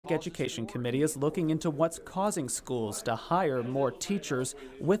Public Education Committee is looking into what's causing schools to hire more teachers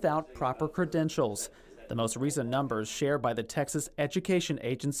without proper credentials. The most recent numbers shared by the Texas Education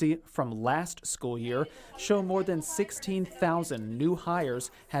Agency from last school year show more than 16,000 new hires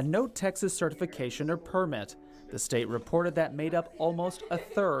had no Texas certification or permit. The state reported that made up almost a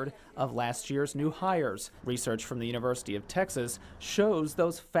third of last year's new hires. Research from the University of Texas shows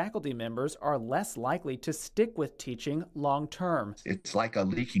those faculty members are less likely to stick with teaching long term. It's like a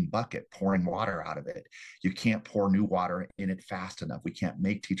leaking bucket, pouring water out of it. You can't pour new water in it fast enough. We can't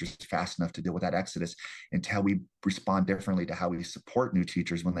make teachers fast enough to deal with that exodus until we respond differently to how we support new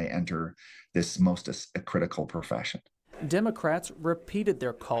teachers when they enter this most critical profession. Democrats repeated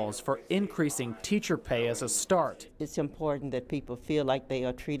their calls for increasing teacher pay as a start. It's important that people feel like they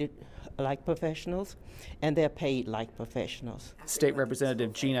are treated like professionals and they're paid like professionals. State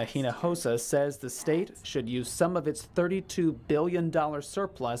Representative Gina Hinojosa says the state should use some of its $32 billion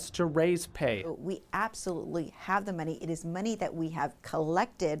surplus to raise pay. We absolutely have the money. It is money that we have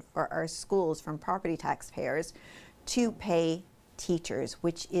collected for our schools from property taxpayers to pay teachers,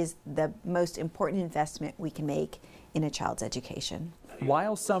 which is the most important investment we can make in a child's education.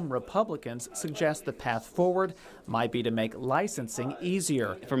 While some Republicans suggest the path forward might be to make licensing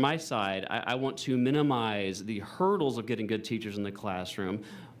easier. From my side, I want to minimize the hurdles of getting good teachers in the classroom,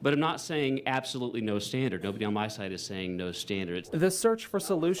 but I'm not saying absolutely no standard. Nobody on my side is saying no standard. The search for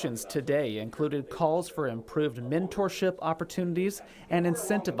solutions today included calls for improved mentorship opportunities and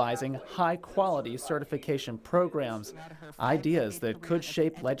incentivizing high-quality certification programs, ideas that could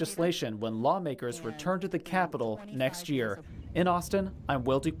shape legislation when lawmakers return to the Capitol next year. In Austin, I'm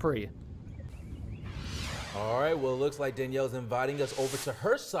Will Dupree. All right, well, it looks like Danielle's inviting us over to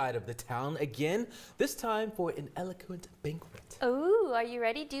her side of the town again, this time for an eloquent banquet. Oh, are you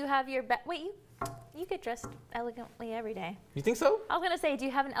ready? Do you have your wait, you get dressed elegantly every day. You think so? I was gonna say, do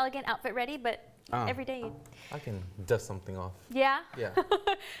you have an elegant outfit ready? But every day I can dust something off. Yeah? Yeah.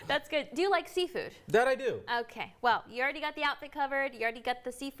 That's good. Do you like seafood? That I do. Okay, well, you already got the outfit covered, you already got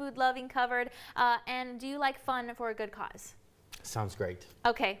the seafood loving covered, and do you like fun for a good cause? Sounds great.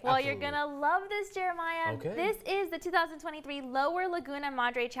 Okay, well, Absolutely. You're gonna love this, Jeremiah. Okay. This is the 2023 Lower Laguna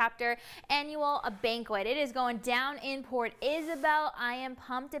Madre Chapter Annual Banquet. It is going down in Port Isabel. I am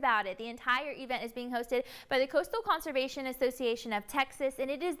pumped about it. The entire event is being hosted by the Coastal Conservation Association of Texas,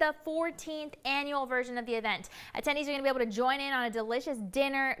 and it is the 14th annual version of the event. Attendees are gonna be able to join in on a delicious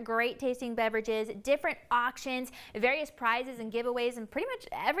dinner, great tasting beverages, different auctions, various prizes and giveaways, and pretty much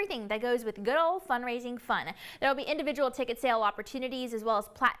everything that goes with good old fundraising fun. There will be individual ticket sale opportunities as well as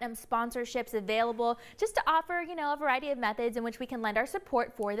platinum sponsorships available, just to offer, you know, a variety of methods in which we can lend our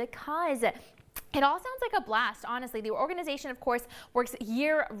support for the cause. It all sounds like a blast, honestly. The organization, of course, works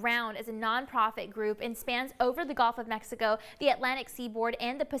year-round as a nonprofit group and spans over the Gulf of Mexico, the Atlantic Seaboard,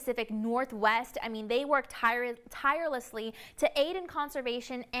 and the Pacific Northwest. I mean, they work tirelessly to aid in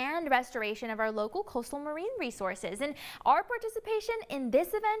conservation and restoration of our local coastal marine resources. And our participation in this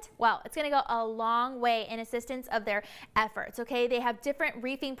event, well, it's going to go a long way in assistance of their efforts, okay? They have different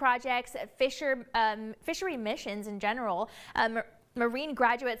reefing projects, fishery missions in general, marine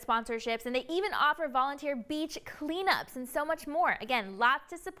graduate sponsorships, and they even offer volunteer beach cleanups and so much more. Again, lots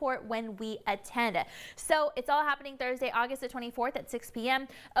to support when we attend. So it's all happening Thursday, August the 24th at 6 p.m.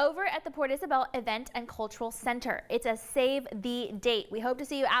 over at the Port Isabel Event and Cultural Center. It's a save the date. We hope to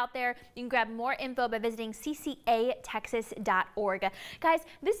see you out there. You can grab more info by visiting ccatexas.org. Guys,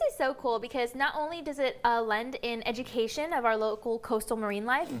 this is so cool because not only does it lend in education of our local coastal marine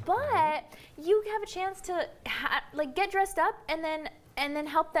life, but you have a chance to get dressed up and then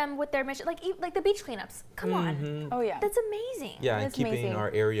help them with their mission, like the beach cleanups. Come on. Oh yeah. That's amazing. Yeah, and keeping our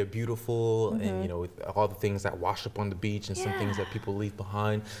area beautiful and, you know, with all the things that wash up on the beach and some things that people leave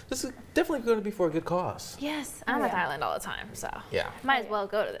behind. This is definitely going to be for a good cause. Yes, I'm at the island all the time, so might as well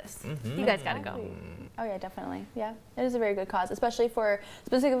go to this. You guys got to go. Oh yeah, definitely. Yeah, it is a very good cause, especially for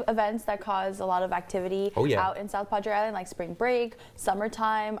specific events that cause a lot of activity out in South Padre Island, like spring break,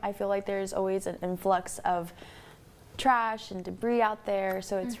 summertime. I feel like there's always an influx of trash and debris out there,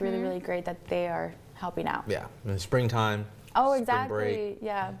 so it's really, really great that they are helping out. Yeah, in the springtime. Oh, spring exactly. Break.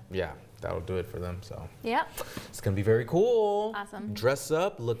 Yeah. Yeah, that'll do it for them. So. Yep. It's gonna be very cool. Awesome. Dress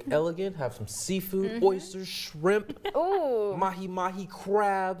up, look elegant, have some seafood, oysters, shrimp, mahi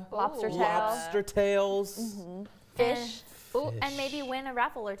crab, lobster tails, fish. And maybe win a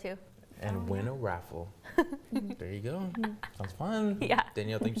raffle or two. And win a raffle. There you go. Sounds fun. Yeah.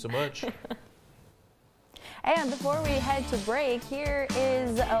 Danielle, thank you so much. And before we head to break, here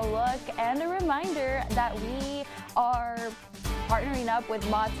is a look and a reminder that we are partnering up with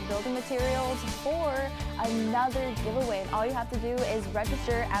Mott's Building Materials for another giveaway. And all you have to do is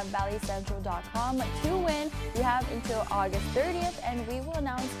register at valleycentral.com to win. You have until August 30th, and we will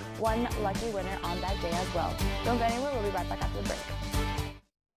announce one lucky winner on that day as well. Don't go anywhere. We'll be right back after the break.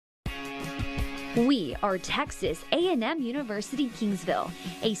 We are Texas A&M University Kingsville,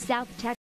 a South Texas